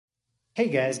Hey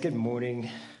guys, good morning.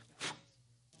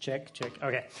 Check.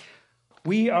 Okay.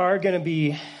 We are going to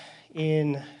be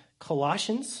in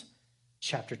Colossians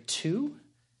chapter 2.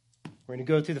 We're going to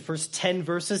go through the first 10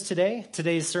 verses today.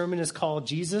 Today's sermon is called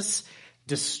Jesus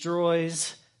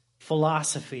Destroys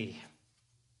Philosophy.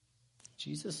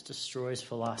 Jesus destroys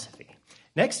philosophy.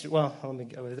 Next, well, let me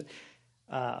go with it.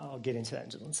 I'll get into that in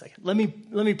just one second. Let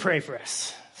me pray for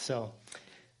us. So,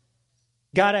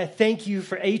 God, I thank you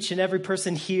for each and every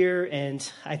person here, and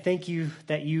I thank you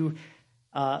that you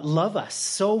love us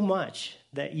so much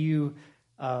that you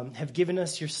have given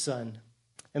us your Son.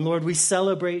 And Lord, we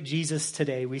celebrate Jesus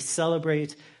today. We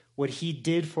celebrate what he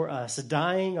did for us,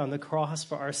 dying on the cross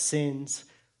for our sins,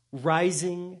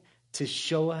 rising to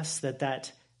show us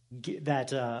that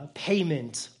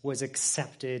payment was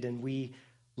accepted, and we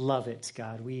love it,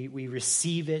 God. We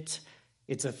receive it.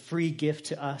 It's a free gift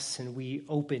to us, and we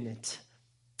open it.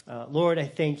 Lord, I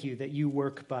thank you that you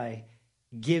work by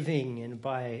giving and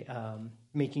by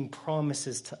making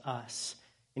promises to us.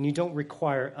 And you don't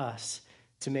require us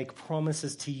to make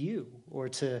promises to you or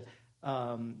to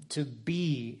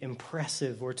be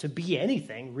impressive or to be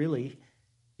anything, really.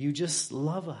 You just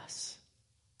love us.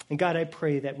 And God, I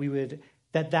pray that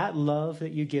that love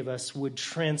that you give us would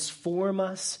transform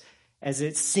us as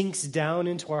it sinks down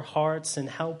into our hearts and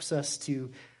helps us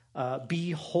to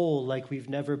be whole like we've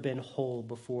never been whole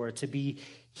before, to be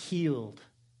healed,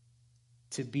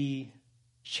 to be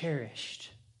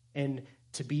cherished, and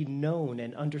to be known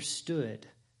and understood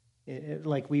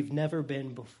like we've never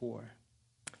been before.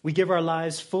 We give our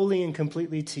lives fully and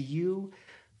completely to you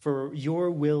for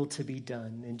your will to be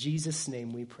done. In Jesus'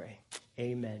 name we pray.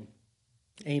 Amen.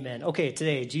 Amen. Okay,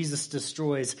 today, Jesus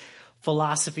destroys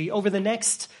philosophy. Over the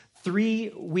next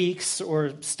 3 weeks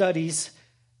or studies,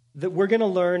 that we're going to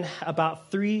learn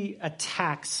about 3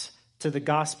 attacks to the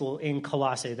gospel in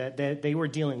Colossae that they were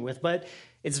dealing with, but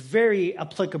it's very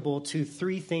applicable to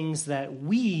 3 things that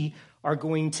we are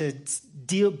going to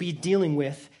be dealing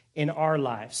with in our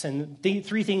lives, and the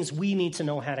 3 things we need to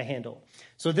know how to handle.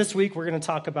 So this week we're going to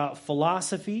talk about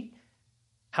philosophy,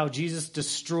 how Jesus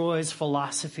destroys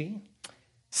philosophy.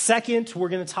 Second, we're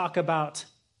going to talk about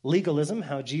legalism,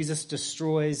 how Jesus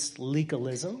destroys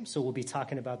legalism. So we'll be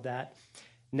talking about that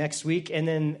next week. And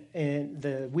then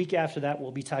the week after that,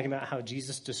 we'll be talking about how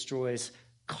Jesus destroys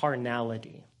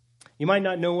carnality. You might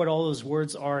not know what all those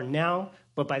words are now,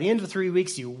 but by the end of 3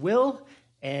 weeks, you will.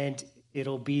 And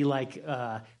it'll be like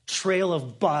a trail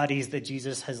of bodies that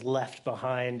Jesus has left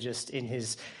behind just in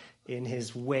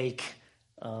his wake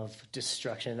of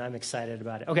destruction. I'm excited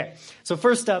about it. Okay, so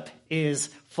first up is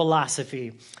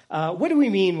philosophy. What do we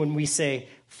mean when we say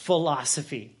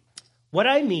philosophy? What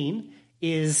I mean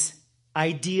is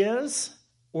ideas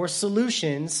or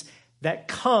solutions that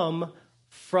come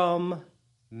from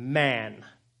man.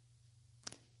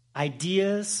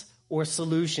 Ideas or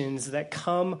solutions that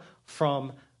come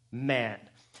from man.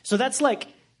 So that's like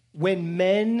when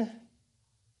men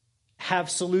have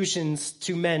solutions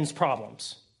to men's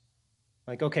problems.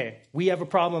 Like, okay, we have a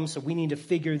problem, so we need to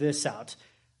figure this out.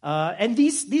 And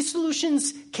these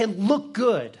solutions can look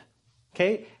good.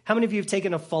 Okay, how many of you have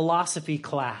taken a philosophy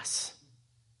class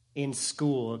in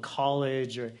school or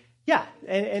college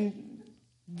and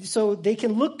so they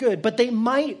can look good, but they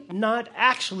might not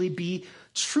actually be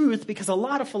truth because a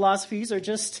lot of philosophies are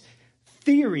just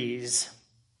theories.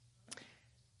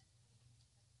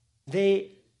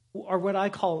 They are what I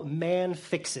call man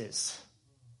fixes.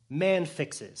 Man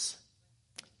fixes.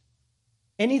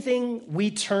 Anything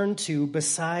we turn to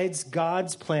besides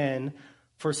God's plan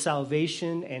for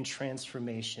salvation and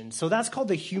transformation. So that's called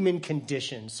the human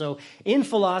condition. So in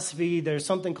philosophy, there's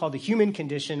something called the human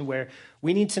condition where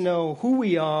we need to know who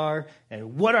we are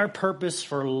and what our purpose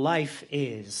for life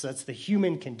is. That's the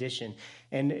human condition.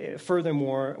 And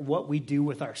furthermore, what we do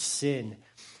with our sin.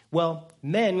 Well,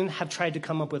 men have tried to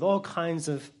come up with all kinds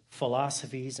of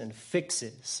philosophies and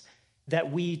fixes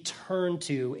that we turn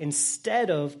to instead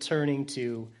of turning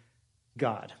to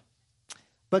God.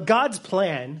 But God's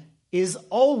plan is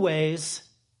always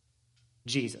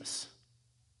Jesus.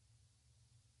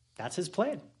 That's his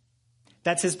plan.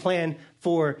 That's his plan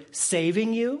for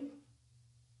saving you.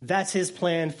 That's his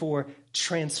plan for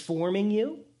transforming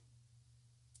you.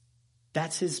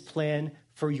 That's his plan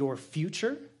for your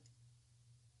future.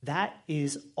 That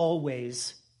is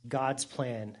always God's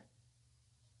plan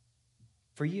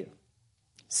for you.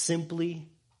 Simply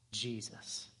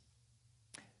Jesus.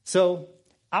 So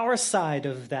our side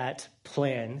of that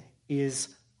plan is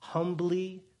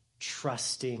humbly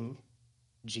trusting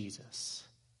Jesus.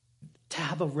 To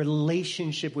have a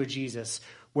relationship with Jesus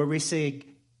where we say,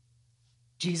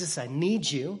 Jesus, I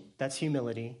need you. That's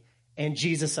humility. and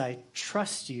Jesus, I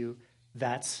trust you,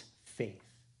 that's faith,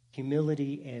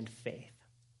 humility and faith.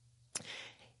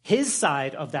 His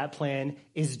side of that plan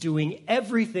is doing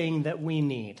everything that we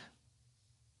need.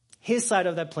 His side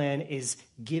of that plan is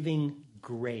giving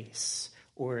grace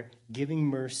or giving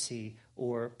mercy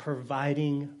or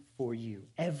providing for you.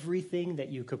 Everything that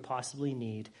you could possibly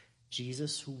need,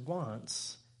 Jesus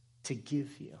wants to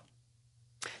give you.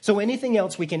 So anything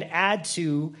else we can add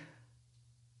to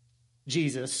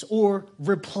Jesus or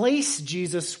replace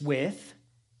Jesus with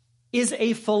is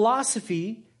a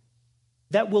philosophy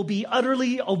that will be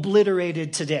utterly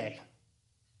obliterated today.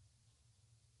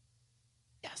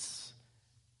 Yes.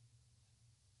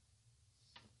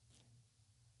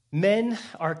 Men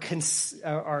are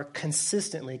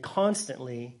consistently,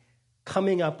 constantly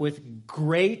coming up with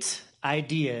great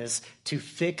ideas to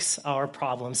fix our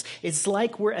problems. It's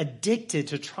like we're addicted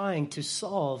to trying to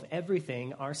solve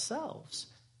everything ourselves.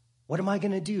 What am I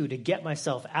going to do to get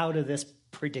myself out of this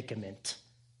predicament?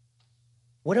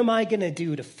 What am I going to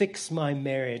do to fix my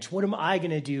marriage? What am I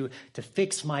going to do to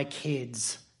fix my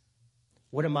kids?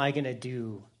 What am I going to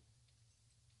do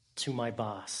to my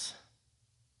boss?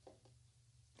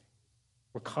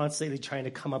 We're constantly trying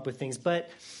to come up with things, but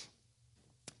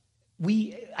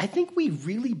I think we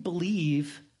really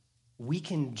believe we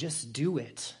can just do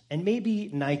it. And maybe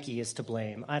Nike is to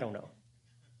blame. I don't know.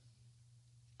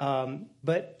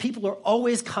 But people are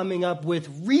always coming up with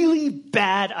really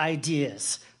bad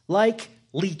ideas, like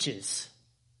leeches.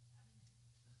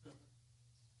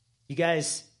 You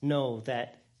guys know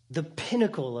that the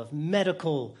pinnacle of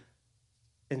medical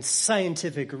and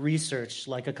scientific research,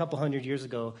 like a couple hundred years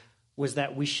ago, was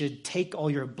that we should take all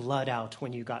your blood out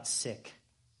when you got sick.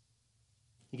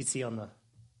 You can see on the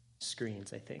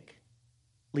screens, I think.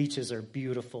 Leeches are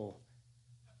beautiful.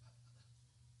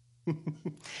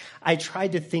 I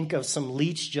tried to think of some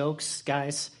leech jokes,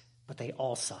 guys, but they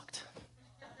all sucked.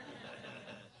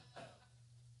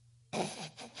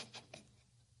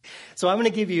 So I'm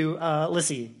going to give you, let's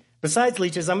see, besides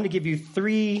leeches, I'm going to give you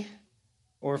 3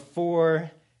 or 4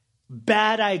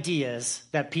 bad ideas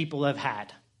that people have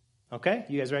had. Okay?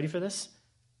 You guys ready for this?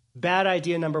 Bad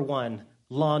idea number 1,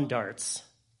 lawn darts.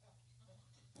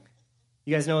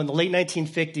 You guys know in the late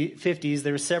 1950s,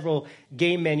 there were several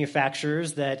game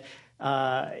manufacturers that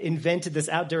invented this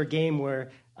outdoor game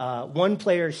where one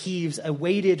player heaves a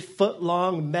weighted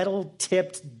foot-long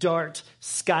metal-tipped dart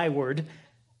skyward,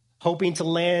 hoping to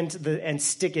land and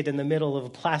stick it in the middle of a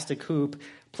plastic hoop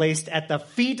placed at the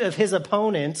feet of his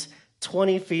opponent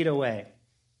 20 feet away.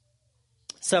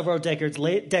 Several decades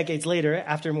later,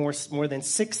 after more than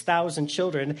 6,000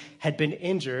 children had been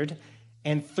injured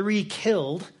and 3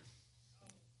 killed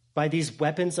by these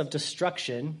weapons of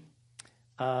destruction,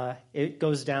 it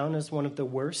goes down as one of the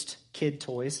worst kid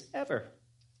toys ever.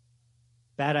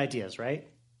 Bad ideas, right?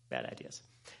 Bad ideas.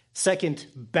 Second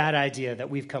bad idea that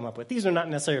we've come up with. These are not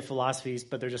necessarily philosophies,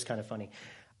 but they're just kind of funny.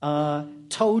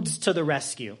 Toads to the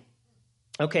rescue.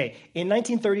 Okay, in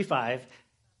 1935,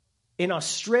 in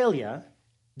Australia,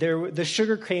 the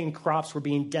sugarcane crops were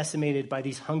being decimated by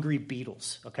these hungry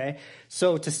beetles, okay?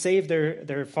 So to save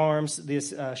their farms,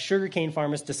 these sugarcane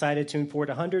farmers decided to import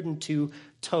 102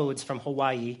 toads from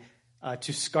Hawaii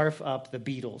to scarf up the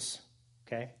beetles,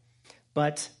 okay?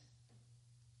 But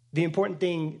the important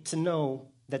thing to know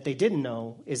that they didn't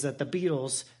know is that the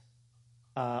beetles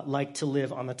like to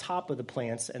live on the top of the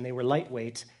plants, and they were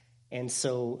lightweight, and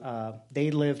so they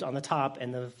lived on the top,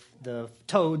 and the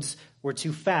toads were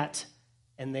too fat,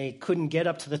 and they couldn't get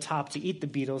up to the top to eat the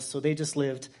beetles, so they just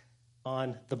lived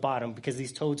on the bottom because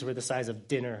these toads were the size of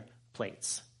dinner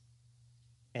plates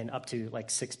and up to like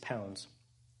 6 pounds.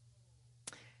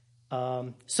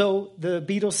 So the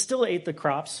beetles still ate the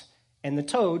crops, and the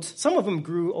toads, some of them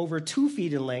grew over 2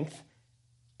 feet in length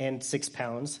and 6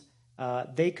 pounds.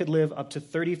 They could live up to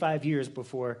 35 years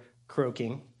before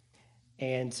croaking,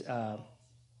 and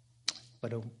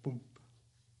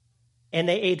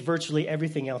they ate virtually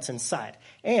everything else inside.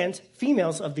 And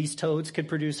females of these toads could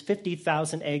produce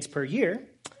 50,000 eggs per year,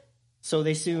 so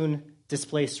they soon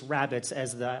displaced rabbits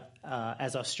as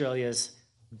Australia's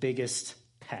biggest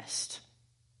pest.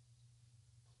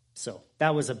 So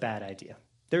that was a bad idea.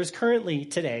 There's currently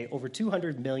today over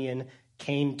 200 million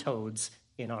cane toads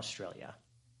in Australia.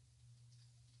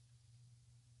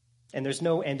 And there's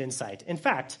no end in sight. In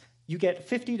fact, you get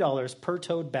 $50 per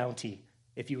toad bounty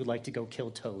if you would like to go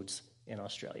kill toads in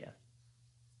Australia.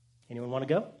 Anyone want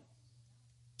to go?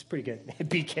 It's pretty good.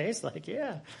 BK's like,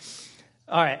 yeah.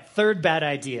 All right, third bad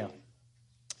idea.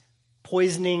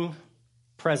 Poisoning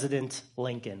President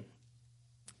Lincoln.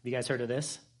 Have you guys heard of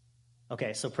this?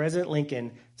 Okay, so President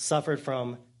Lincoln suffered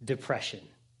from depression.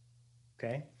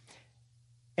 Okay?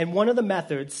 And one of the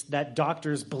methods that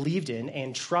doctors believed in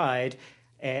and tried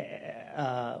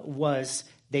was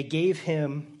they gave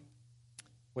him,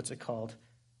 what's it called?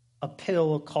 A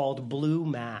pill called blue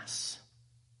mass.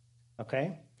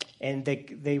 Okay? And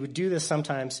they would do this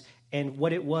sometimes. And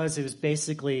what it was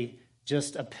basically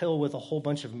just a pill with a whole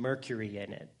bunch of mercury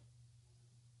in it.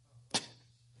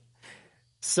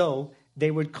 So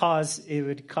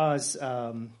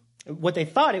what they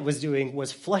thought it was doing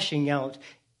was flushing out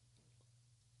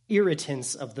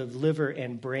irritants of the liver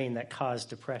and brain that caused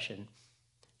depression.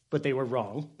 But they were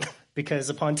wrong, because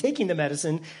upon taking the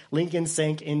medicine, Lincoln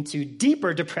sank into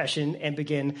deeper depression and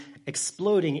began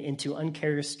exploding into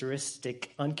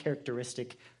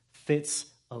uncharacteristic fits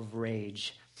of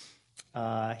rage.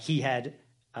 He had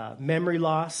memory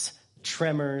loss,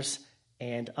 tremors,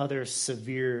 and other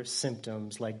severe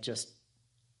symptoms, like just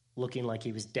looking like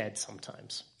he was dead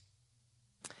sometimes.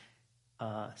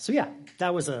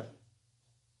 That was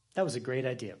a great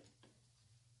idea.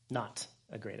 Not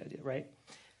a great idea, right?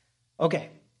 Okay.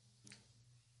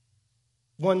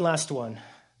 One last one.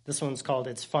 This one's called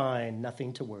It's Fine,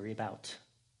 Nothing to Worry About.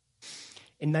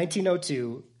 In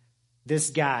 1902,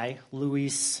 this guy,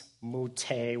 Louis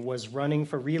Moutet, was running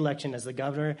for re-election as the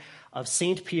governor of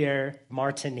Saint-Pierre,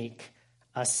 Martinique,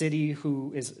 a city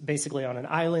who is basically on an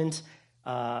island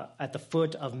at the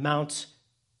foot of Mount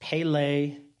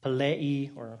Pelée,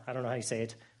 or I don't know how you say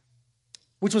it,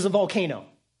 which was a volcano,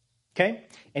 okay?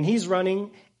 And he's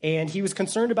running, and he was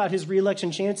concerned about his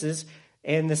re-election chances,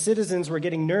 and the citizens were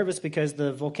getting nervous because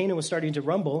the volcano was starting to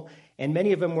rumble, and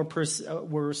many of them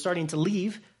were starting to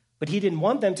leave, but he didn't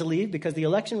want them to leave because the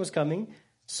election was coming,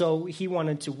 so he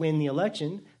wanted to win the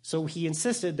election, so he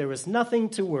insisted there was nothing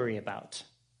to worry about.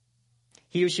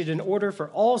 He issued an order for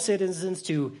all citizens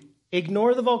to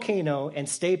ignore the volcano and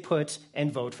stay put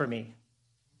and vote for me.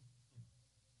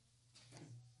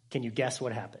 Can you guess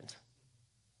what happened?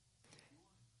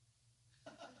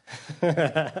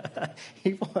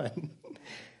 He won.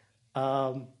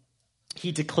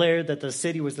 He declared that the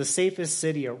city was the safest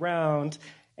city around.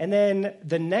 And then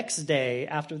the next day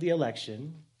after the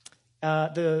election,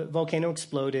 the volcano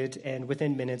exploded, and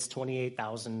within minutes,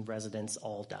 28,000 residents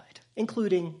all died,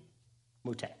 including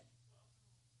Moutet.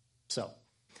 So,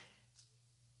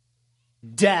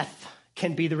 death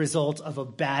can be the result of a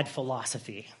bad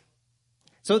philosophy.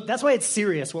 So that's why it's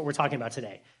serious what we're talking about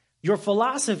today. Your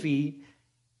philosophy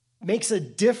makes a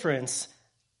difference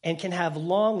and can have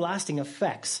long-lasting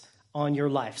effects on your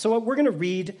life. So we're going to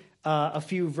read a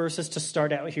few verses to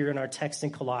start out here in our text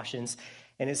in Colossians.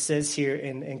 And it says here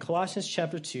in Colossians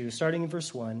chapter 2, starting in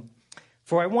verse 1,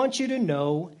 "For I want you to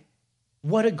know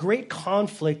what a great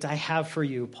conflict I have for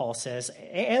you," Paul says,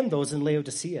 "and those in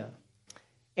Laodicea,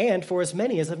 and for as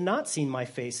many as have not seen my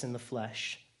face in the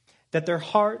flesh, that their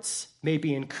hearts may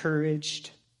be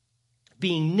encouraged,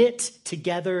 being knit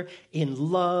together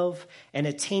in love and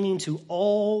attaining to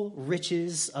all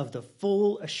riches of the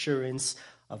full assurance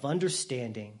of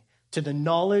understanding, to the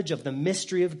knowledge of the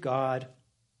mystery of God,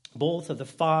 both of the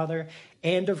Father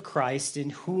and of Christ, in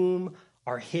whom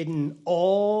are hidden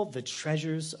all the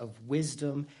treasures of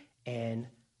wisdom and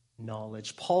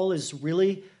knowledge." Paul is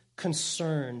really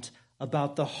concerned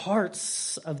about the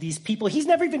hearts of these people. He's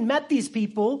never even met these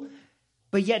people,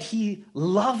 but yet he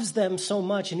loves them so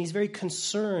much, and he's very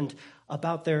concerned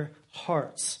about their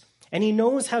hearts. And he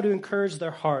knows how to encourage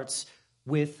their hearts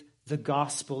with the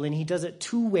gospel, and he does it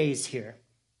two ways here.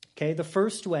 Okay, the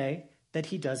first way that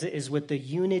he does it is with the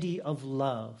unity of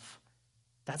love.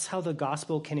 That's how the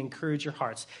gospel can encourage your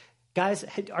hearts. Guys,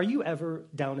 are you ever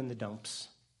down in the dumps?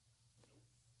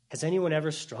 Has anyone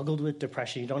ever struggled with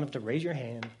depression? You don't have to raise your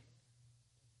hand.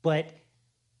 But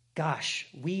gosh,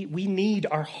 we need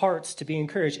our hearts to be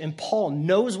encouraged. And Paul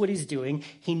knows what he's doing.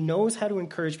 He knows how to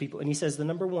encourage people. And he says the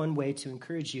number one way to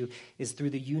encourage you is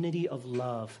through the unity of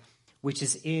love, which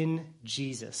is in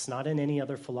Jesus, not in any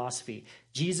other philosophy.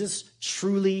 Jesus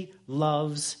truly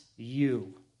loves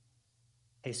you.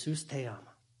 Jesús te ama.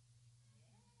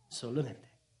 Solamente.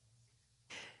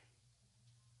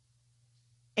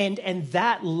 And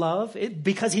that love,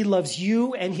 because he loves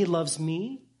you and he loves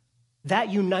me,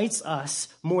 that unites us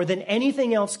more than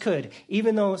anything else could.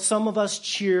 Even though some of us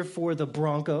cheer for the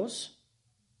Broncos,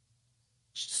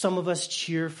 some of us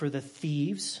cheer for the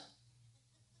thieves.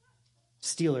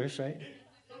 Steelers, right?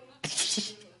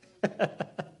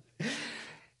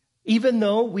 Even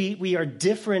though we are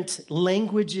different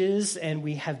languages and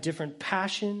we have different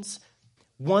passions,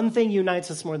 one thing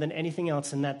unites us more than anything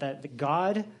else, and that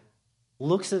God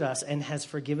looks at us and has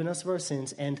forgiven us of our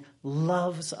sins and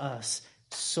loves us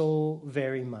so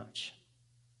very much.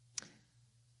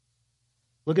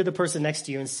 Look at the person next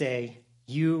to you and say,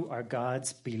 You are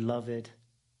God's beloved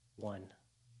one.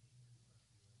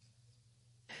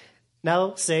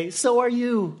 Now say, so are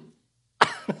you.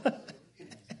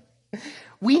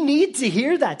 We need to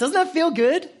hear that. Doesn't that feel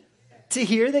good? To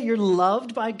hear that you're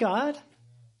loved by God?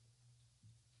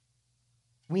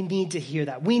 We need to hear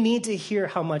that. We need to hear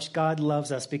how much God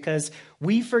loves us because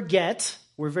we forget,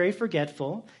 we're very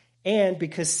forgetful, and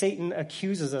because Satan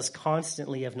accuses us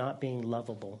constantly of not being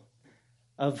lovable,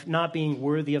 of not being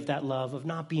worthy of that love, of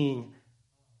not being,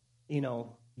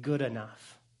 good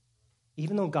enough.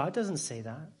 Even though God doesn't say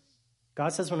that. God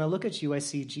says, when I look at you, I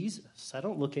see Jesus. I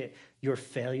don't look at your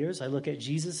failures. I look at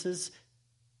Jesus's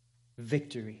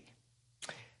victory.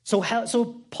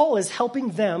 So Paul is helping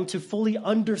them to fully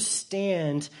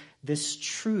understand this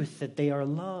truth that they are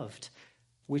loved,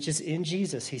 which is in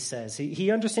Jesus, he says. He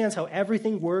understands how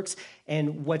everything works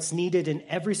and what's needed in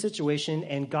every situation,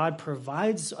 and God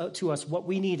provides to us what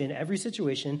we need in every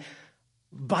situation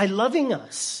by loving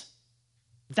us.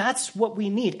 That's what we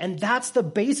need, and that's the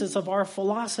basis of our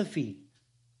philosophy.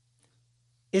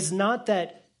 Is not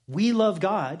that we love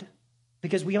God,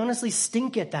 because we honestly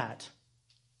stink at that.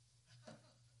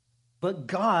 But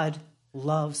God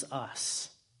loves us.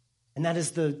 And that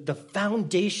is the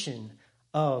foundation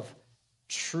of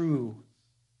true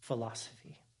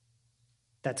philosophy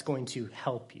that's going to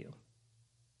help you.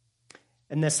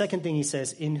 And the second thing he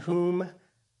says, in whom,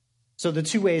 so the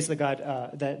two ways that God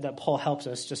that Paul helps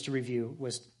us, just to review,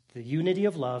 was the unity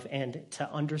of love and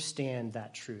to understand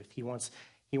that truth. He wants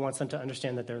them to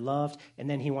understand that they're loved, and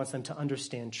then he wants them to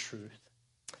understand truth.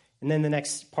 And then the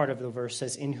next part of the verse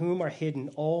says, in whom are hidden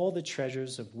all the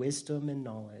treasures of wisdom and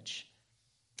knowledge.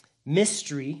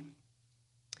 Mystery.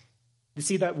 You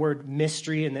see that word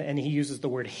mystery, and he uses the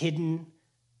word hidden.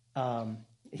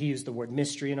 He used the word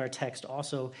mystery in our text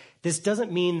also. This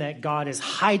doesn't mean that God is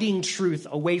hiding truth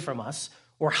away from us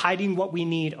or hiding what we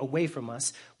need away from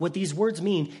us. What these words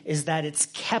mean is that it's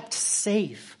kept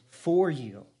safe for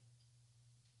you.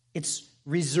 It's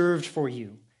reserved for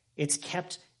you. It's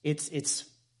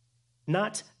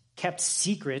not kept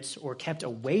secret or kept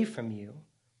away from you.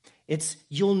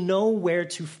 You'll know where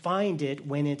to find it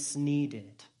when it's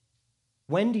needed.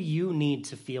 When do you need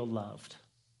to feel loved?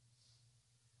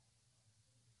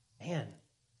 Man,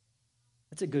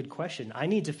 that's a good question. I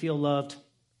need to feel loved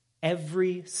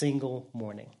every single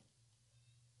morning.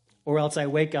 Or else I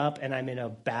wake up and I'm in a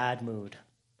bad mood.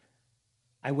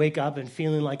 I wake up and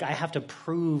feeling like I have to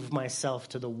prove myself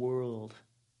to the world.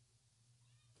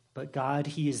 But God,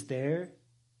 he is there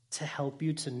to help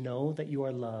you to know that you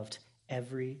are loved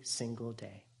every single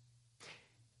day.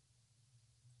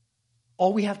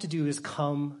 All we have to do is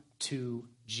come to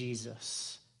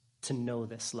Jesus to know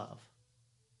this love.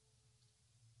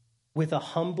 With a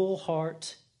humble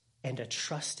heart and a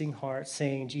trusting heart,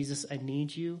 saying, Jesus, I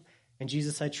need you, and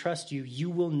Jesus, I trust you. You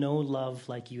will know love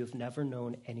like you have never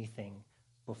known anything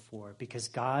before, because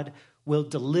God will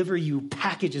deliver you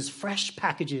fresh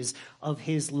packages of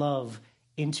his love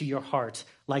into your heart,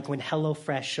 like when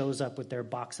HelloFresh shows up with their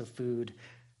box of food.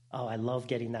 Oh, I love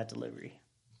getting that delivery.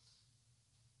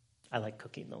 I like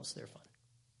cooking those. They're fun.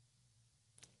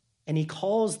 And he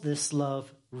calls this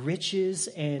love riches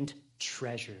and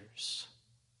treasures.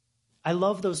 I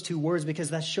love those two words because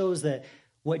that shows that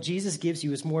what Jesus gives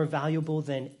you is more valuable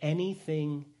than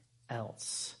anything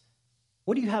else.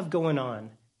 What do you have going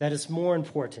on that is more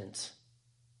important?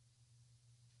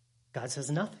 God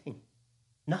says nothing.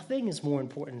 Nothing is more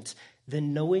important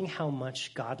than knowing how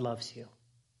much God loves you,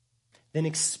 than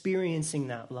experiencing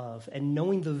that love and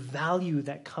knowing the value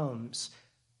that comes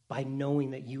by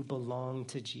knowing that you belong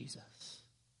to Jesus,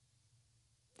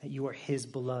 that you are his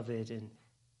beloved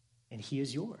and he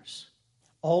is yours.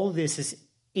 All this is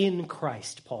in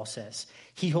Christ, Paul says.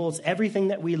 He holds everything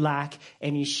that we lack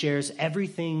and he shares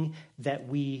everything that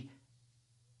we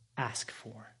ask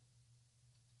for.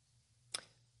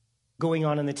 Going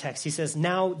on in the text, he says,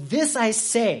 now this I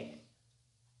say.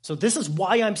 So this is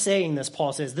why I'm saying this,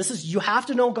 Paul says. You have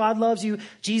to know God loves you.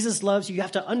 Jesus loves you. You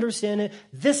have to understand it.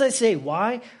 This I say.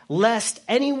 Why? Lest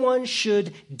anyone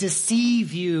should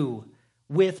deceive you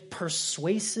with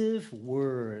persuasive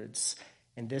words.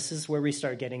 And this is where we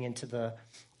start getting into the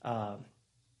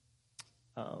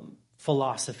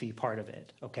philosophy part of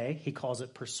it, okay? He calls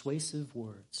it persuasive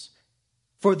words.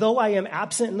 For though I am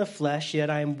absent in the flesh,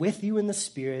 yet I am with you in the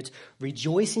spirit,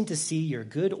 rejoicing to see your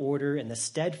good order and the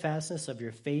steadfastness of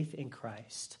your faith in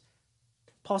Christ.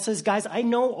 Paul says, guys, I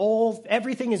know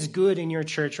everything is good in your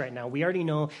church right now. We already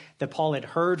know that Paul had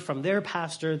heard from their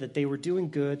pastor that they were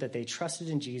doing good, that they trusted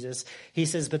in Jesus. He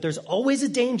says, but there's always a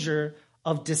danger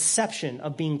of deception,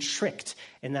 of being tricked.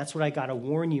 And that's what I got to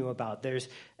warn you about. This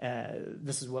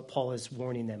is what Paul is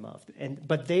warning them of.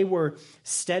 But they were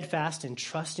steadfast in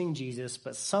trusting Jesus,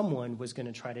 but someone was going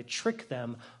to try to trick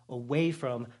them away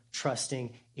from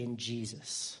trusting in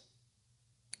Jesus.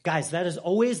 Guys, that is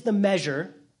always the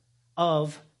measure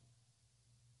of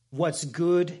what's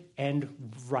good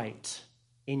and right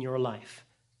in your life.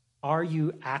 Are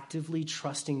you actively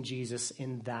trusting Jesus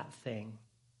in that thing?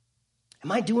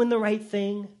 Am I doing the right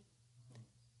thing?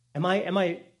 Am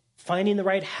I finding the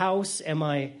right house? Am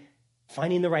I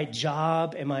finding the right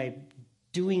job? Am I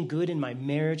doing good in my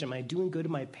marriage? Am I doing good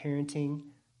in my parenting?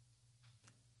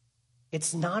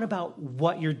 It's not about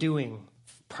what you're doing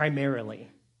primarily.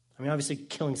 I mean, obviously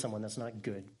killing someone, that's not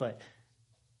good, but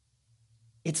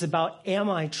it's about, am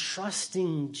I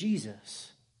trusting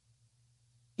Jesus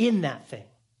in that thing?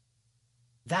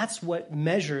 That's what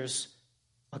measures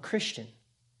a Christian.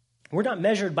 We're not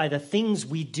measured by the things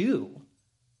we do.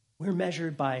 We're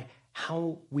measured by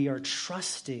how we are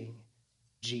trusting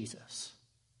Jesus.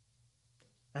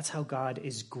 That's how God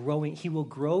is growing. He will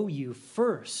grow you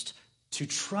first to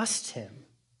trust him.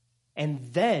 And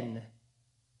then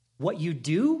what you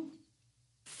do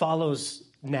follows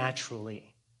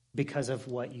naturally because of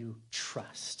what you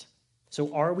trust.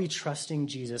 So are we trusting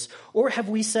Jesus? Or have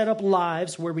we set up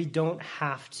lives where we don't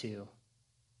have to?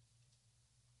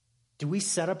 Do we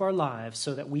set up our lives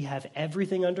so that we have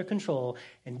everything under control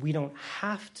and we don't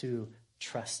have to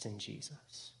trust in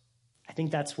Jesus? I think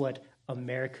that's what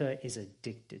America is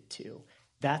addicted to.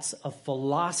 That's a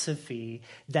philosophy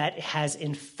that has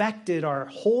infected our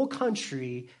whole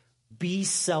country. Be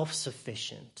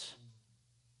self-sufficient.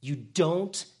 You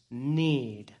don't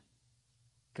need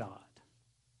God.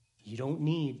 You don't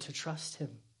need to trust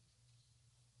him.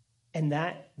 And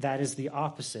that is the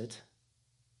opposite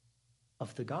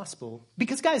of the gospel.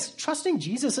 Because, guys, trusting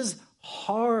Jesus is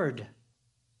hard.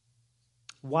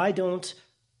 Why don't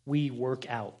we work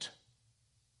out?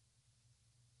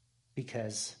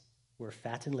 Because we're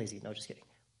fat and lazy. No, just kidding.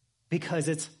 Because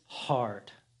it's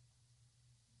hard.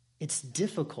 It's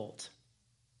difficult.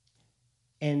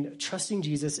 And trusting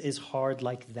Jesus is hard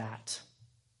like that.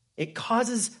 It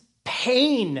causes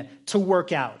pain to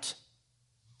work out,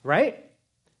 right?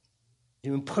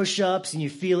 Doing push-ups and you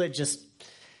feel it just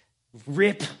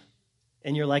rip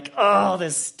and you're like, oh,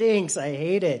 this stinks. I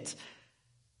hate it.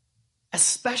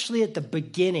 Especially at the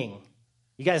beginning.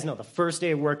 You guys know the first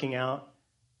day of working out,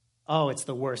 oh, it's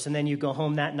the worst. And then you go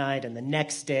home that night and the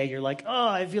next day you're like, oh,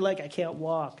 I feel like I can't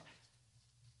walk.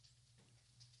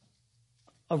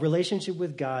 A relationship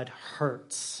with God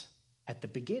hurts at the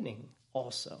beginning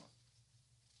also.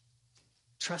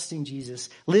 Trusting Jesus,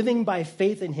 living by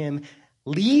faith in him,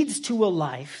 leads to a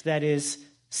life that is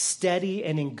steady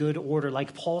and in good order,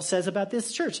 like Paul says about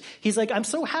this church. He's like, I'm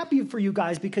so happy for you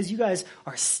guys because you guys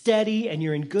are steady and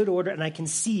you're in good order, and I can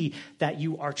see that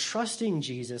you are trusting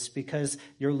Jesus because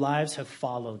your lives have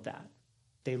followed that.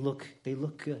 They look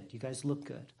good. You guys look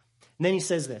good. And then he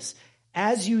says this,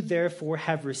 as you therefore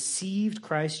have received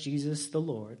Christ Jesus the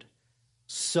Lord,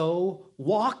 so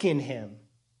walk in him,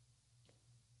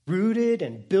 rooted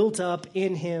and built up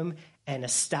in him and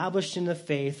established in the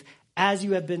faith as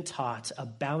you have been taught,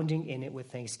 abounding in it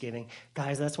with thanksgiving.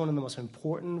 Guys, that's one of the most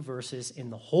important verses in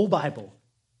the whole Bible,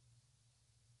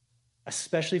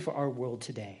 especially for our world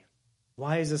today.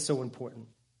 Why is this so important?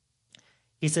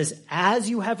 He says, as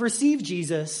you have received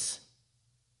Jesus,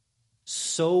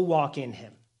 so walk in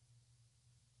him.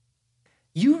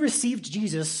 You received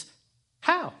Jesus,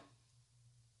 how?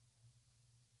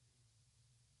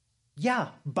 Yeah,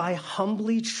 by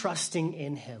humbly trusting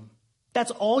in him.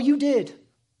 That's all you did.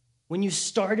 When you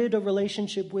started a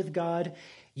relationship with God,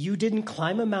 you didn't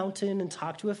climb a mountain and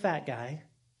talk to a fat guy.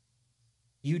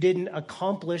 You didn't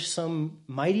accomplish some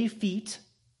mighty feat.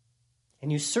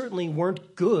 And you certainly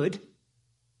weren't good.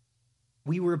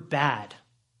 We were bad.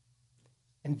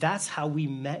 And that's how we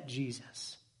met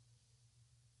Jesus.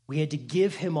 We had to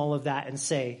give him all of that and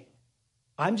say,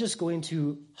 I'm just going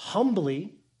to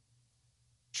humbly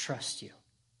trust you.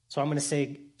 So I'm going to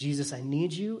say, Jesus, I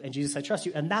need you, and Jesus, I trust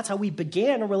you. And that's how we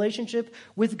began a relationship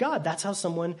with God. That's how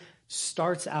someone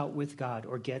starts out with God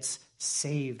or gets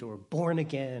saved or born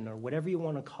again or whatever you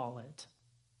want to call it.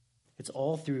 It's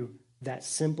all through that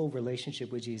simple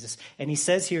relationship with Jesus. And he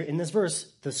says here in this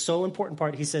verse, the so important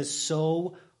part, he says,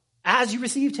 so as you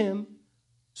received him,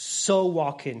 so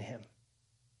walk in him.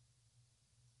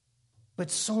 But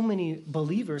so many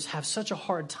believers have such a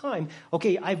hard time.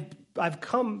 Okay, I've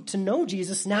come to know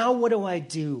Jesus. Now what do I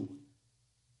do?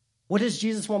 What does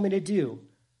Jesus want me to do?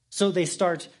 So they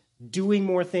start doing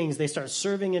more things. They start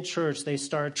serving in church. They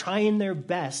start trying their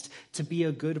best to be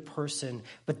a good person.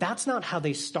 But that's not how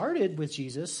they started with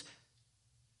Jesus.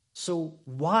 So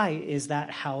why is that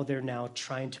how they're now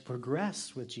trying to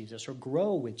progress with Jesus or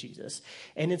grow with Jesus?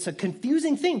 And it's a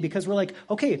confusing thing because we're like,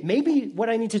 okay, maybe what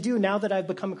I need to do now that I've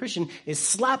become a Christian is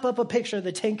slap up a picture of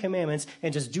the 10 Commandments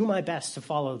and just do my best to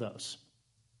follow those.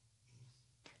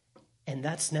 And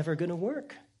that's never going to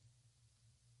work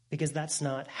because that's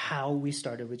not how we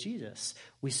started with Jesus.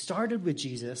 We started with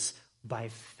Jesus by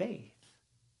faith,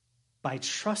 by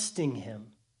trusting him.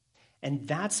 And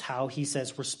that's how he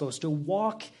says we're supposed to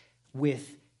walk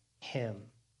with him.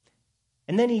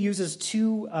 And then he uses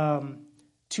two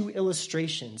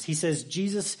illustrations. He says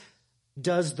Jesus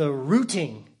does the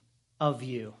rooting of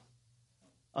you,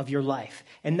 of your life.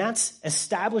 And that's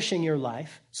establishing your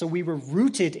life. So we were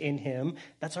rooted in him.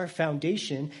 That's our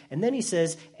foundation. And then he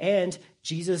says, and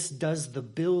Jesus does the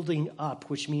building up,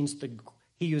 which means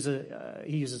he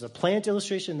uses a plant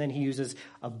illustration, then he uses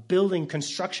a building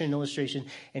construction illustration,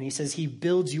 and he says he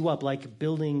builds you up like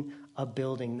building a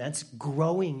building. That's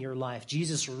growing your life.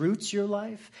 Jesus roots your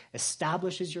life,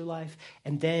 establishes your life,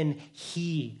 and then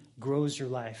he grows your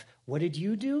life. What did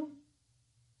you do?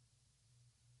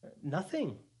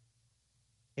 Nothing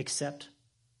except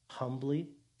humbly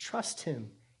trust him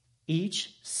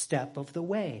each step of the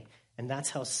way. And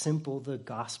that's how simple the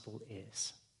gospel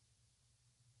is.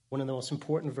 One of the most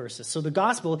important verses. So the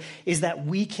gospel is that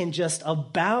we can just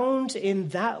abound in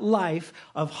that life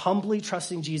of humbly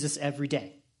trusting Jesus every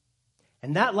day.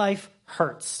 And that life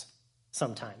hurts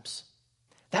sometimes.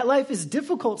 That life is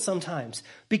difficult sometimes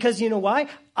because you know why?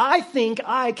 I think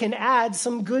I can add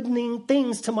some good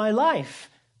things to my life,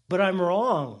 but I'm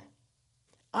wrong.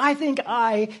 I think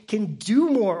I can do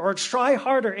more or try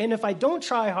harder. And if I don't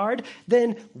try hard,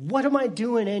 then what am I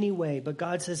doing anyway? But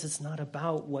God says it's not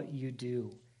about what you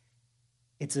do.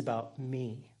 It's about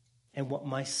me and what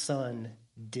my son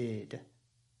did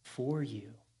for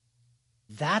you.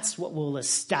 That's what will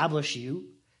establish you.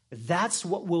 That's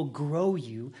what will grow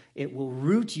you. It will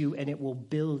root you and it will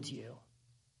build you.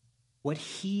 What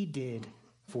he did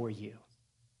for you.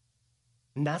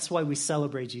 And that's why we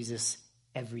celebrate Jesus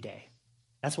every day.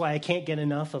 That's why I can't get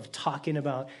enough of talking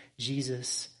about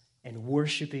Jesus and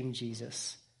worshiping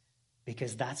Jesus,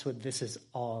 because that's what this is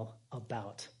all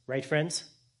about. Right, friends?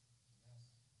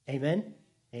 Amen?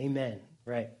 Amen.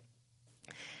 Right.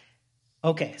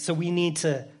 Okay, so we need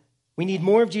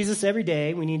more of Jesus every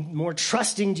day. We need more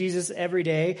trusting Jesus every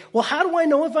day. Well, how do I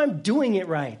know if I'm doing it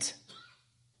right?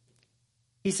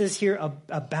 He says here,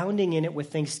 abounding in it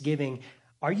with thanksgiving.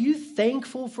 Are you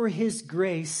thankful for his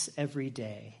grace every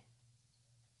day?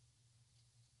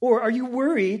 Or are you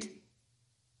worried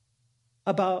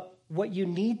about what you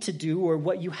need to do or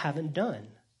what you haven't done?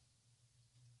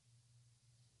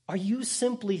 Are you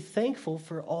simply thankful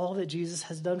for all that Jesus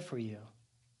has done for you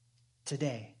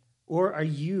today? Or are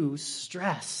you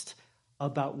stressed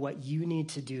about what you need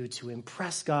to do to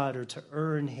impress God or to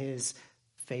earn his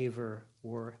favor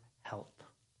or help?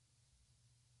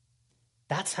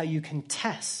 That's how you can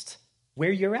test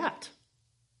where you're at.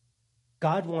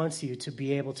 God wants you to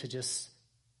be able to just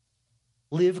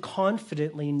live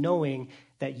confidently knowing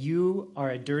that you are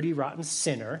a dirty, rotten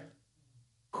sinner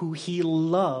who he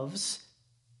loves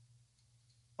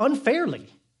unfairly.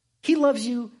 He loves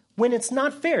you when it's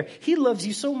not fair. He loves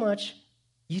you so much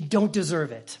you don't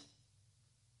deserve it.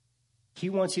 He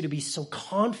wants you to be so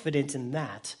confident in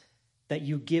that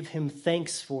you give him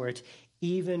thanks for it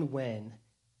even when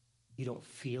you don't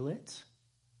feel it,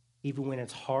 even when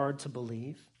it's hard to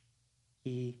believe.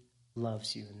 He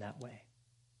loves you in that way.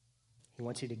 He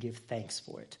wants you to give thanks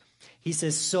for it. He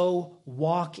says, so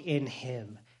walk in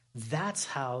him. That's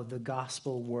how the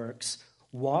gospel works.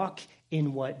 Walk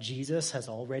in what Jesus has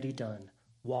already done.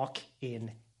 Walk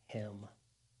in him.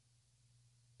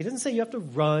 He doesn't say you have to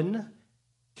run.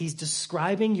 He's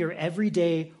describing your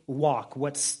everyday walk,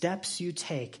 what steps you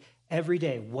take every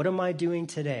day. What am I doing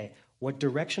today? What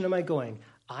direction am I going?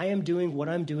 I am doing what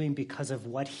I'm doing because of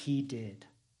what he did.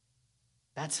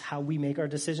 That's how we make our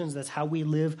decisions. That's how we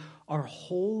live our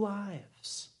whole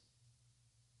lives.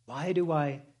 Why do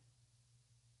I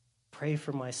pray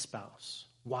for my spouse?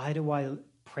 Why do I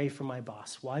pray for my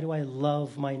boss? Why do I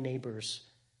love my neighbors?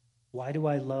 Why do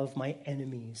I love my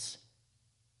enemies?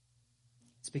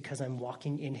 It's because I'm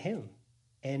walking in him.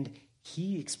 And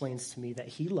he explains to me that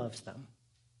he loves them.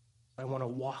 I want to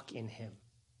walk in him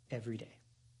every day.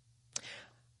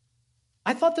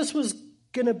 I thought this was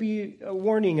going to be a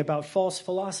warning about false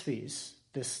philosophies,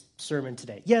 this sermon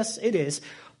today. Yes, it is,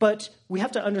 but we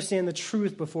have to understand the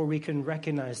truth before we can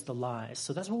recognize the lies.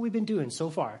 So that's what we've been doing so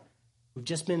far. We've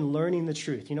just been learning the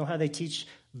truth. You know how they teach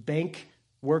bank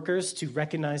workers to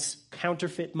recognize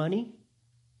counterfeit money?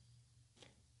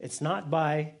 It's not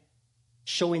by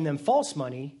showing them false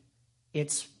money,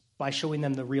 it's by showing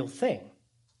them the real thing.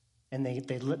 And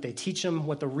they teach them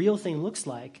what the real thing looks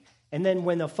like. And then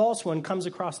when the false one comes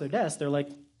across their desk, they're like,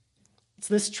 it's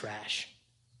this trash.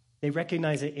 They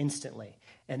recognize it instantly.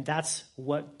 And that's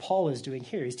what Paul is doing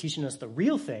here. He's teaching us the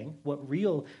real thing, what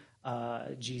real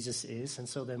Jesus is. And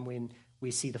so then when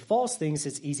we see the false things,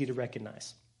 it's easy to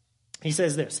recognize. He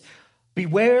says this,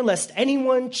 beware lest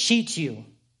anyone cheat you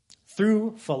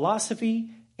through philosophy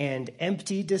and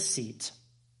empty deceit,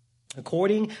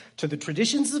 according to the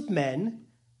traditions of men,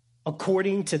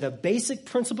 according to the basic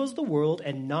principles of the world,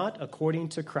 and not according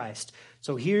to Christ.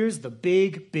 So here's the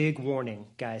big, big warning,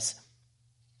 guys.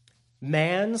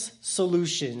 Man's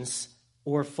solutions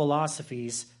or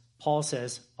philosophies, Paul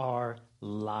says, are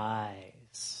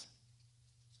lies.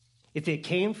 If it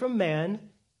came from man,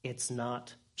 it's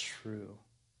not true.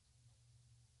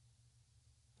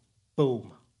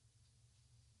 Boom.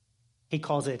 He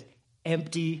calls it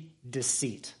empty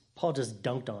deceit. Paul just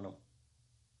dunked on him.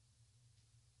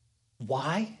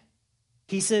 Why?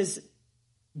 He says,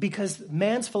 because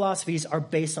man's philosophies are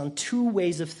based on two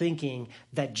ways of thinking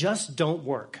that just don't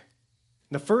work.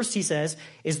 The first, he says,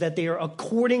 is that they are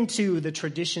according to the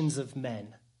traditions of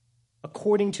men.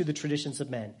 According to the traditions of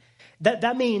men.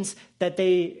 That means that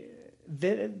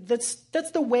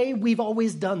that's the way we've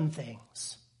always done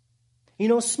things. You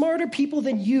know, smarter people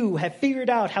than you have figured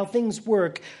out how things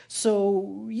work,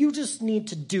 so you just need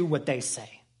to do what they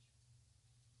say.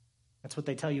 That's what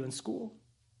they tell you in school.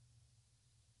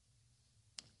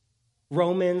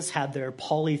 Romans had their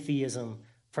polytheism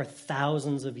for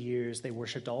thousands of years. They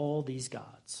worshipped all these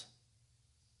gods.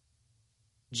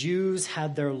 Jews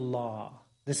had their law.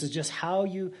 This is just how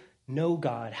you know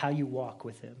God, how you walk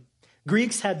with him.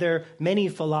 Greeks had their many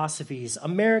philosophies.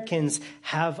 Americans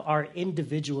have our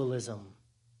individualism.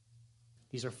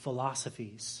 These are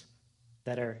philosophies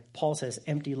that are, Paul says,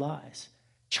 empty lies.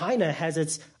 China has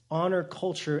its honor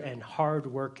culture and hard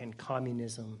work and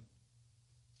communism.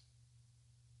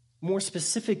 More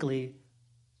specifically,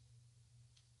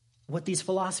 what these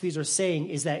philosophies are saying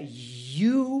is that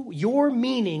your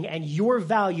meaning and your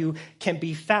value can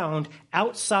be found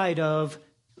outside of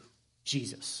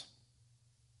Jesus.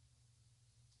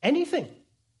 Anything.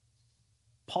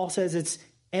 Paul says it's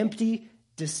empty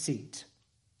deceit.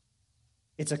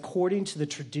 It's according to the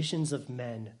traditions of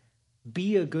men.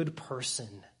 Be a good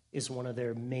person is one of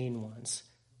their main ones.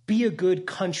 Be a good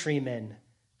countryman.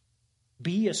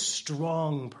 Be a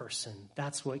strong person.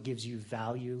 That's what gives you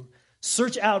value.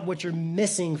 Search out what you're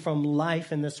missing from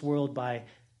life in this world by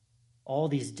all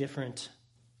these different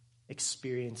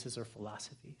experiences or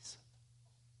philosophies.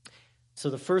 So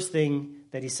the first thing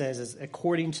that he says is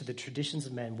according to the traditions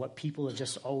of men, what people have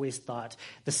just always thought.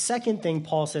 The second thing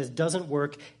Paul says doesn't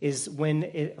work is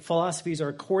when philosophies are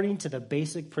according to the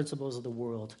basic principles of the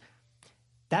world.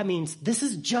 That means this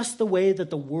is just the way that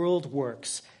the world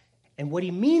works. And what he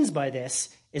means by this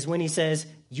is when he says,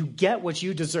 you get what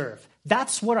you deserve.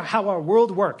 That's how our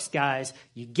world works, guys.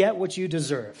 You get what you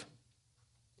deserve.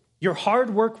 Your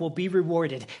hard work will be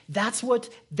rewarded. That's what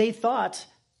they thought.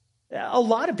 A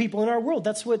lot of people in our world,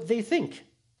 that's what they think.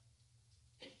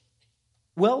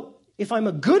 Well, if I'm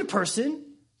a good person,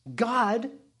 God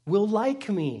will like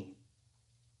me.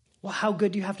 Well, how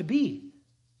good do you have to be?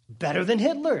 Better than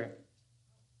Hitler.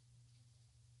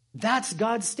 That's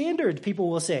God's standard, people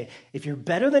will say. If you're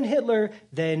better than Hitler,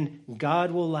 then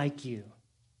God will like you.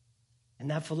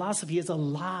 And that philosophy is a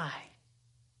lie.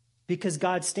 Because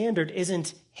God's standard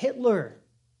isn't Hitler.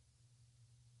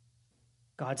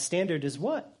 God's standard is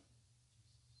what?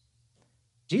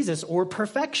 Jesus, or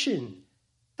perfection.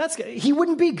 He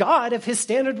wouldn't be God if his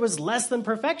standard was less than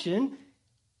perfection.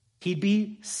 He'd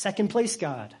be second place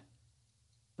God.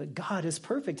 But God is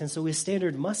perfect, and so his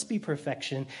standard must be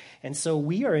perfection. And so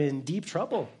we are in deep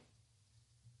trouble.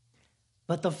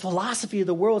 But the philosophy of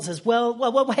the world says,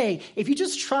 well, hey, if you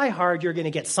just try hard, you're going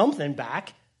to get something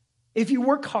back. If you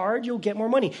work hard, you'll get more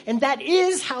money. And that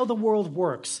is how the world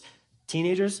works.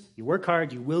 Teenagers, you work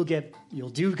hard, you'll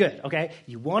do good, okay?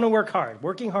 You want to work hard.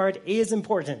 Working hard is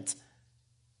important.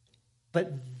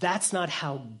 But that's not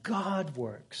how God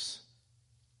works.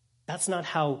 That's not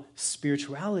how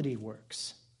spirituality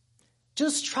works.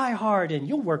 Just try hard and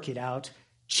you'll work it out.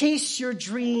 Chase your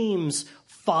dreams.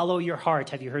 Follow your heart.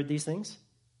 Have you heard these things?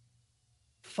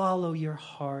 Follow your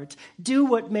heart. Do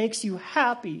what makes you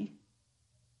happy.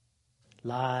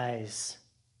 Lies.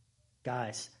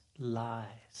 Guys,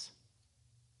 lies.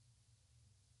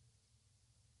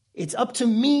 It's up to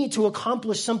me to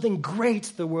accomplish something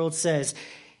great, the world says.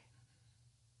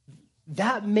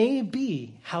 That may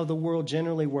be how the world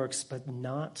generally works, but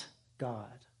not God.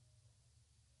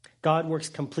 God works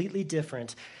completely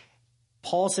different.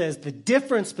 Paul says the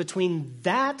difference between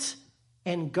that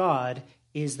and God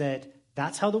is that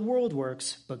that's how the world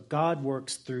works, but God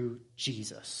works through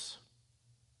Jesus,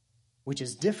 which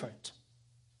is different.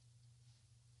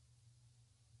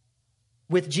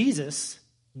 With Jesus,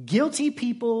 guilty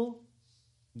people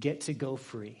get to go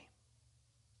free.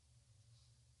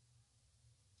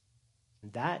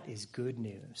 That is good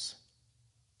news.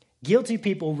 Guilty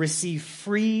people receive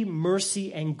free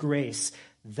mercy and grace.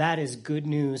 That is good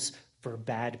news for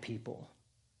bad people.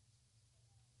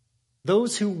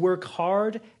 Those who work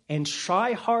hard and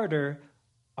try harder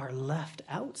are left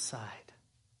outside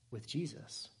with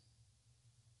Jesus.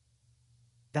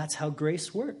 That's how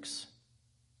grace works.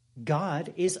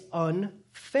 God is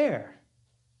unfair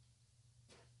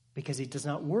because he does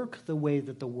not work the way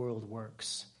that the world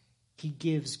works. He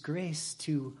gives grace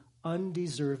to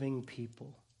undeserving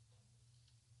people.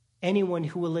 Anyone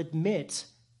who will admit,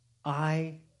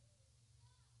 I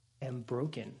am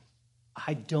broken.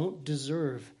 I don't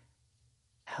deserve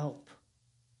help.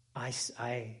 I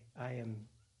am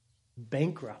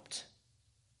bankrupt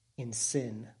in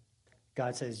sin.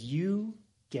 God says, you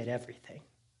get everything.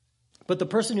 But the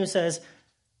person who says,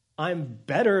 I'm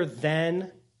better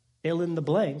than fill in the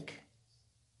blank,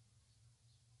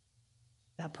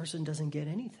 that person doesn't get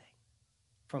anything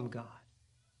from God.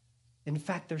 In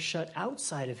fact, they're shut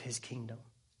outside of his kingdom.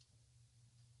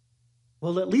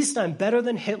 Well, at least I'm better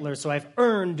than Hitler, so I've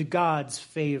earned God's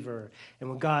favor. And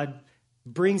when God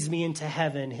brings me into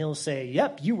heaven, he'll say,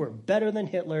 yep, you were better than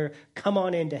Hitler. Come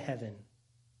on into heaven.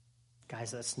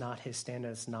 Guys, that's not his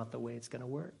standard. That's not the way it's going to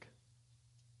work.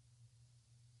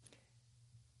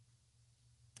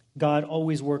 God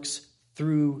always works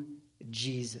through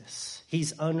Jesus.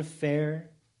 He's unfair.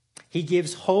 He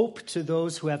gives hope to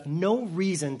those who have no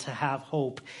reason to have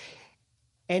hope.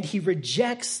 And he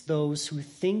rejects those who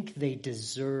think they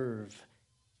deserve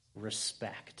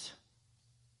respect.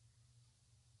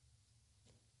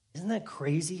 Isn't that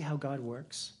crazy how God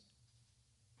works?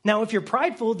 Now, if you're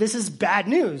prideful, this is bad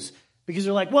news because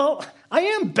you're like, well, I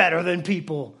am better than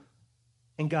people.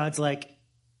 And God's like,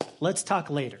 let's talk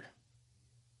later.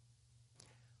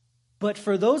 But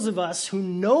for those of us who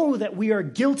know that we are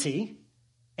guilty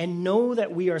and know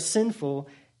that we are sinful,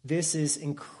 this is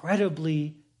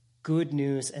incredibly good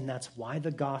news, and that's why the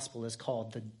gospel is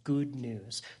called the good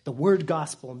news. The word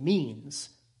gospel means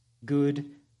good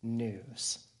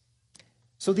news.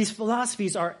 So these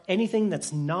philosophies are anything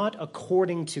that's not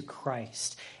according to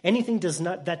Christ. Anything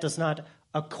that does not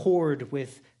accord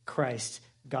with Christ,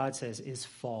 God says, is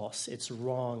false. It's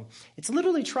wrong. It's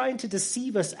literally trying to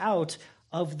deceive us out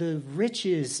of the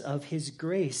riches of his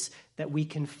grace that we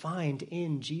can find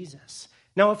in Jesus.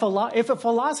 Now, if a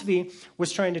philosophy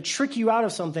was trying to trick you out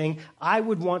of something, I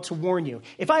would want to warn you.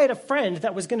 If I had a friend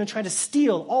that was going to try to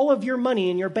steal all of your money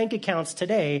in your bank accounts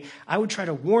today, I would try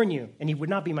to warn you, and he would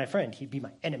not be my friend. He'd be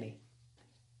my enemy.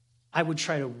 I would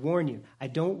try to warn you. I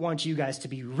don't want you guys to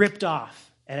be ripped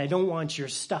off, and I don't want your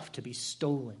stuff to be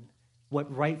stolen,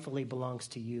 what rightfully belongs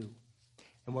to you.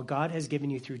 And what God has given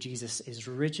you through Jesus is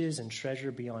riches and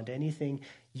treasure beyond anything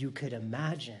you could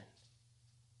imagine.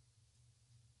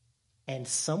 And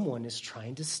someone is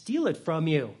trying to steal it from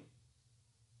you.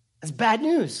 That's bad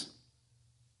news.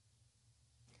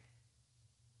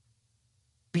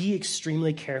 Be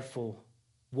extremely careful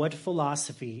what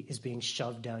philosophy is being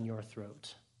shoved down your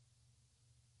throat.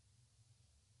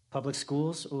 Public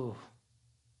schools, ooh,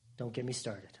 don't get me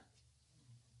started.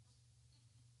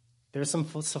 There's some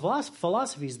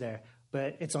philosophies there,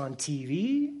 but it's on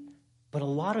TV, but a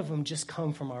lot of them just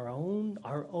come from our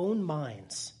own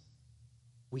minds.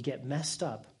 We get messed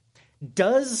up.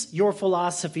 Does your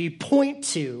philosophy point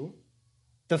to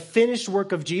the finished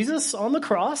work of Jesus on the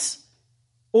cross,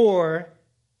 or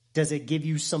does it give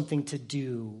you something to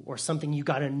do or something you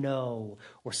got to know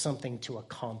or something to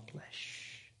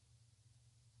accomplish?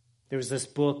 There was this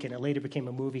book, and it later became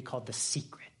a movie called The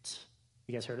Secret.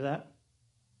 You guys heard of that?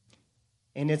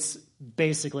 And it's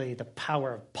basically the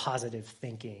power of positive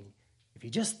thinking. If you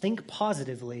just think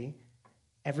positively,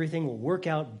 everything will work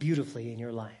out beautifully in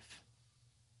your life.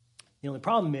 The only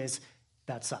problem is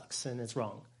that sucks and it's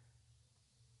wrong.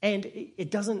 And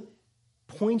it doesn't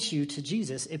point you to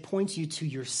Jesus. It points you to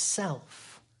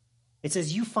yourself. It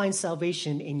says you find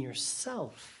salvation in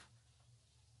yourself.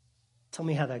 Tell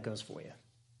me how that goes for you.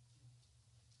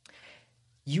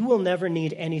 You will never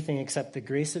need anything except the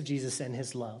grace of Jesus and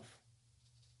his love.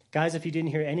 Guys, if you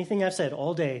didn't hear anything I've said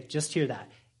all day, just hear that.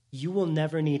 you will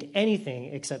never need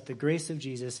anything except the grace of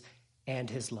Jesus and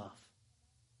his love.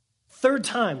 Third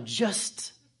time,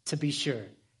 just to be sure,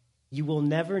 you will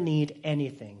never need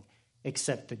anything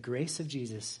except the grace of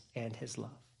Jesus and his love.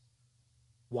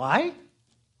 Why?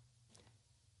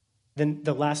 Then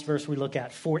the last verse we look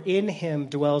at, for in him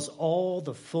dwells all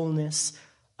the fullness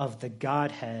of the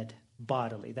Godhead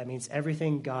bodily. That means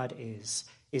everything God is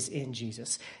in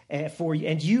Jesus.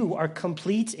 And you are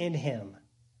complete in him,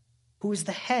 who is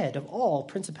the head of all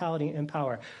principality and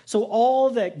power. So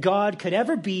all that God could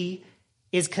ever be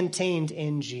is contained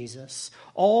in Jesus.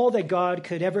 All that God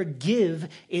could ever give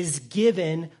is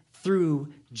given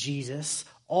through Jesus.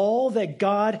 All that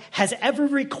God has ever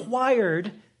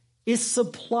required is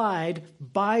supplied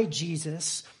by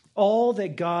Jesus. All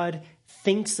that God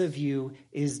thinks of you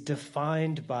is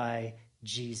defined by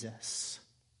Jesus.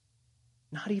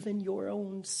 Not even your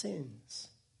own sins,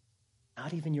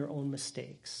 not even your own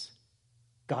mistakes.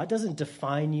 God doesn't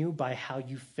define you by how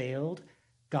you failed.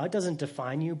 God doesn't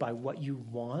define you by what you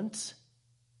want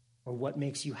or what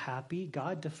makes you happy.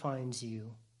 God defines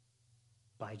you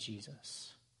by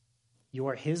Jesus. You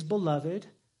are his beloved,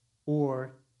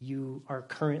 or you are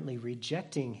currently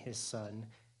rejecting his son,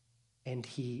 and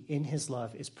he, in his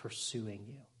love, is pursuing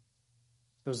you.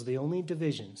 Those are the only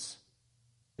divisions.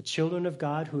 The children of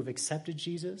God who have accepted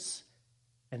Jesus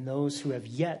and those who have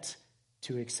yet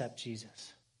to accept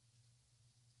Jesus.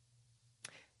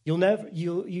 You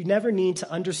never need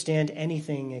to understand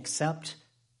anything except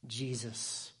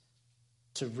Jesus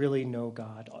to really know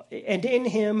God. And in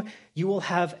him, you will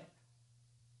have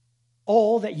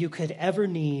all that you could ever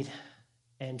need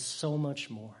and so much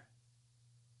more.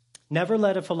 Never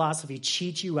let a philosophy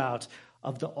cheat you out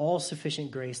of the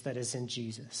all-sufficient grace that is in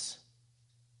Jesus.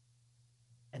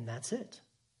 And that's it.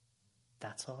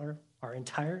 That's our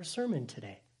entire sermon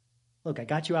today. Look, I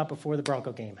got you out before the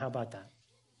Bronco game. How about that?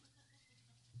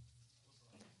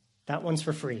 That one's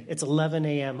for free. It's 11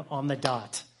 a.m. on the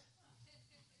dot.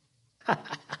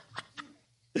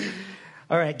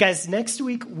 All right, guys, next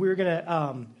week we're going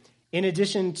to, in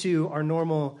addition to our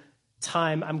normal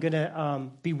time, I'm going to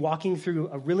be walking through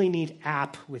a really neat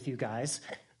app with you guys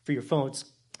for your phones.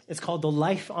 It's called the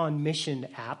Life on Mission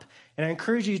app, and I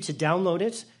encourage you to download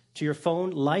it to your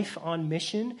phone, Life on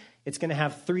Mission. It's going to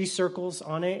have 3 circles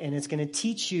on it, and it's going to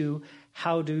teach you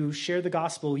how to share the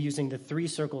gospel using the 3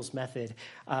 circles method.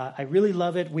 I really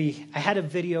love it. I had a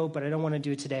video, but I don't want to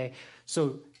do it today.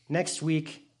 So next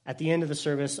week, at the end of the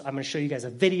service, I'm going to show you guys a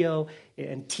video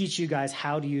and teach you guys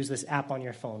how to use this app on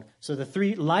your phone. So the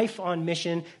 3, Life on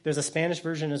Mission, there's a Spanish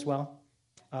version as well.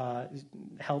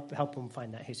 Help them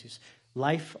find that, Jesus.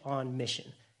 Life on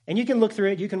Mission. And you can look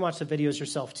through it. You can watch the videos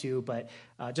yourself too, but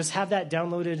just have that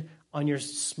downloaded on your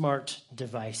smart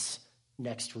device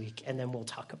next week, and then we'll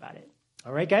talk about it.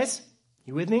 All right, guys?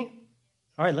 You with me?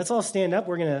 All right, let's all stand up.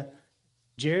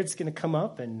 Jared's going to come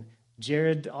up, and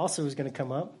Jared also is going to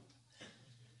come up.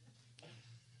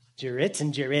 Jared.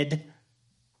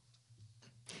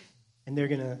 And they're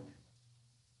going to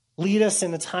lead us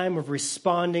in a time of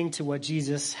responding to what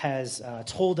Jesus has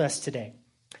told us today.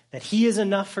 That he is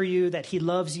enough for you, that he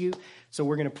loves you. So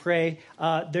we're going to pray.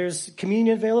 There's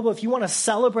communion available. If you want to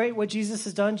celebrate what Jesus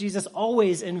has done, Jesus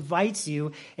always invites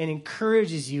you and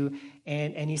encourages you.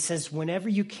 And he says, whenever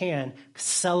you can,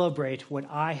 celebrate what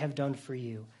I have done for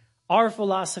you. Our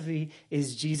philosophy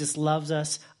is Jesus loves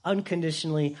us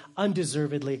unconditionally,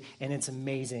 undeservedly, and it's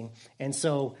amazing. And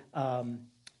so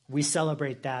we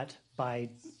celebrate that by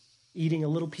eating a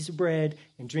little piece of bread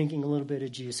and drinking a little bit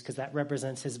of juice, because that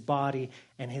represents his body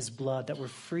and his blood that were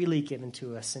freely given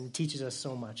to us and teaches us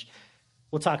so much.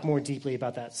 We'll talk more deeply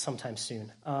about that sometime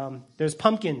soon. There's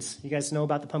pumpkins. You guys know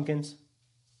about the pumpkins?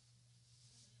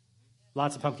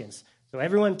 Lots of pumpkins. So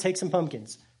everyone take some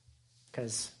pumpkins,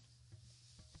 because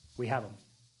we have them,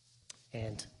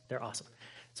 and they're awesome.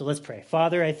 So let's pray.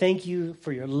 Father, I thank you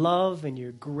for your love and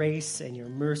your grace and your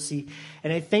mercy,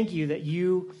 and I thank you that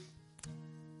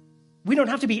we don't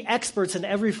have to be experts in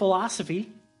every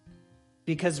philosophy,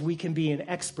 because we can be an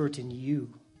expert in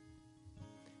you.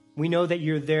 We know that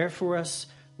you're there for us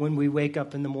when we wake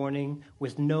up in the morning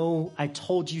with no I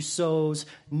told you so's,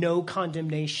 no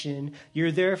condemnation.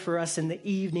 You're there for us in the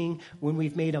evening when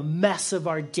we've made a mess of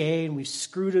our day and we've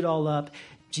screwed it all up.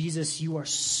 Jesus, you are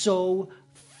so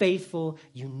faithful.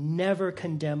 You never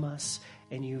condemn us,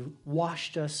 and you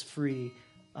washed us free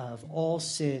of all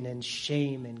sin and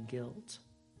shame and guilt.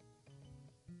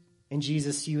 And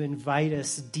Jesus, you invite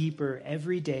us deeper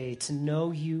every day to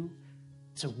know you,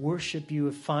 to worship you,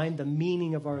 and find the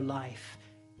meaning of our life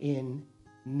in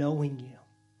knowing you.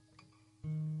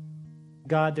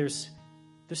 God, there's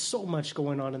There's so much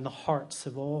going on in the hearts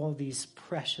of all these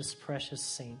precious, precious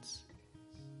saints.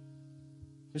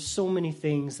 There's so many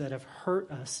things that have hurt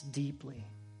us deeply.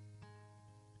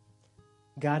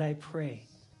 God, I pray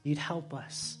you'd help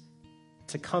us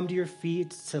to come to your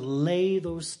feet, to lay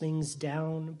those things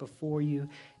down before you,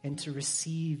 and to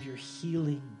receive your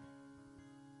healing,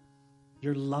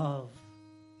 your love,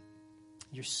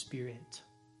 your Spirit.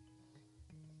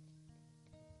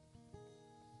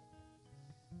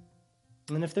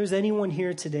 And if there's anyone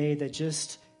here today that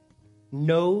just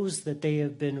knows that they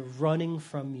have been running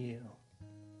from you,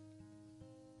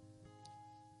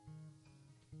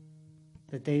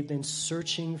 that they've been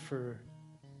searching for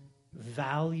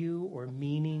value or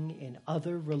meaning in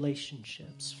other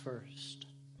relationships first,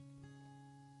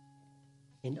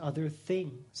 in other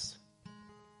things,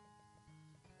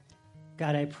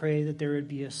 God, I pray that there would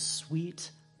be a sweet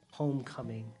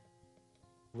homecoming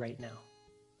right now.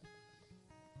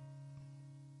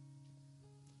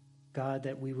 God,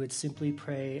 that we would simply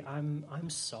pray, I'm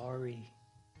sorry.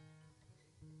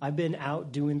 I've been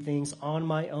out doing things on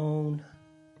my own.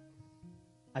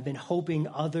 I've been hoping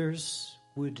others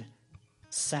would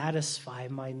satisfy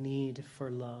my need for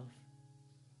love.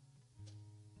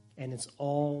 And it's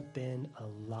all been a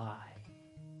lie.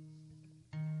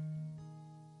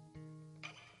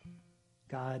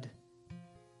 God,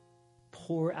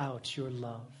 pour out your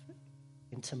love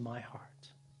into my heart.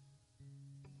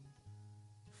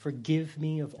 Forgive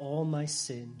me of all my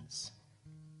sins.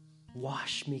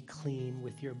 Wash me clean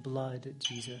with your blood,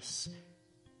 Jesus.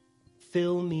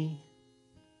 Fill me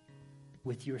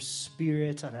with your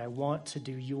Spirit, and I want to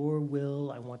do your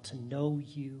will. I want to know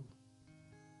you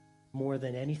more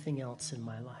than anything else in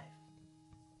my life.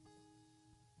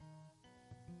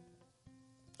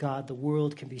 God, the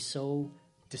world can be so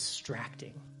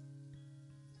distracting,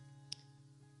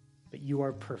 but you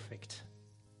are perfect.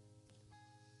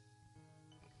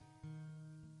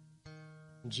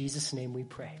 In Jesus' name we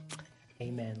pray.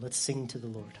 Amen. Let's sing to the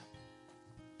Lord.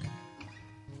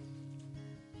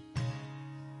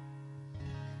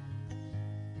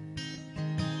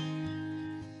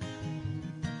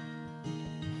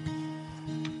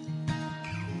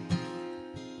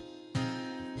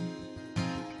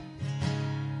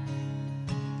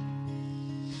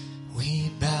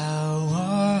 We bow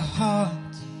our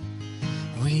hearts,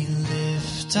 we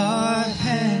lift our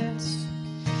hands,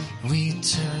 we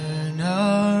turn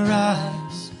our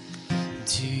eyes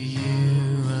to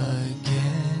you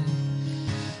again,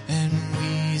 and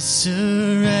we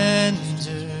surrender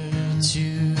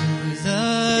to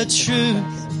the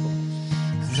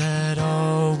truth that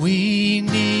all we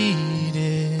need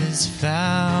is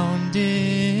found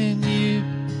in you.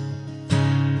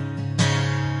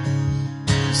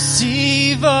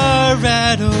 Receive our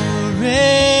adoration.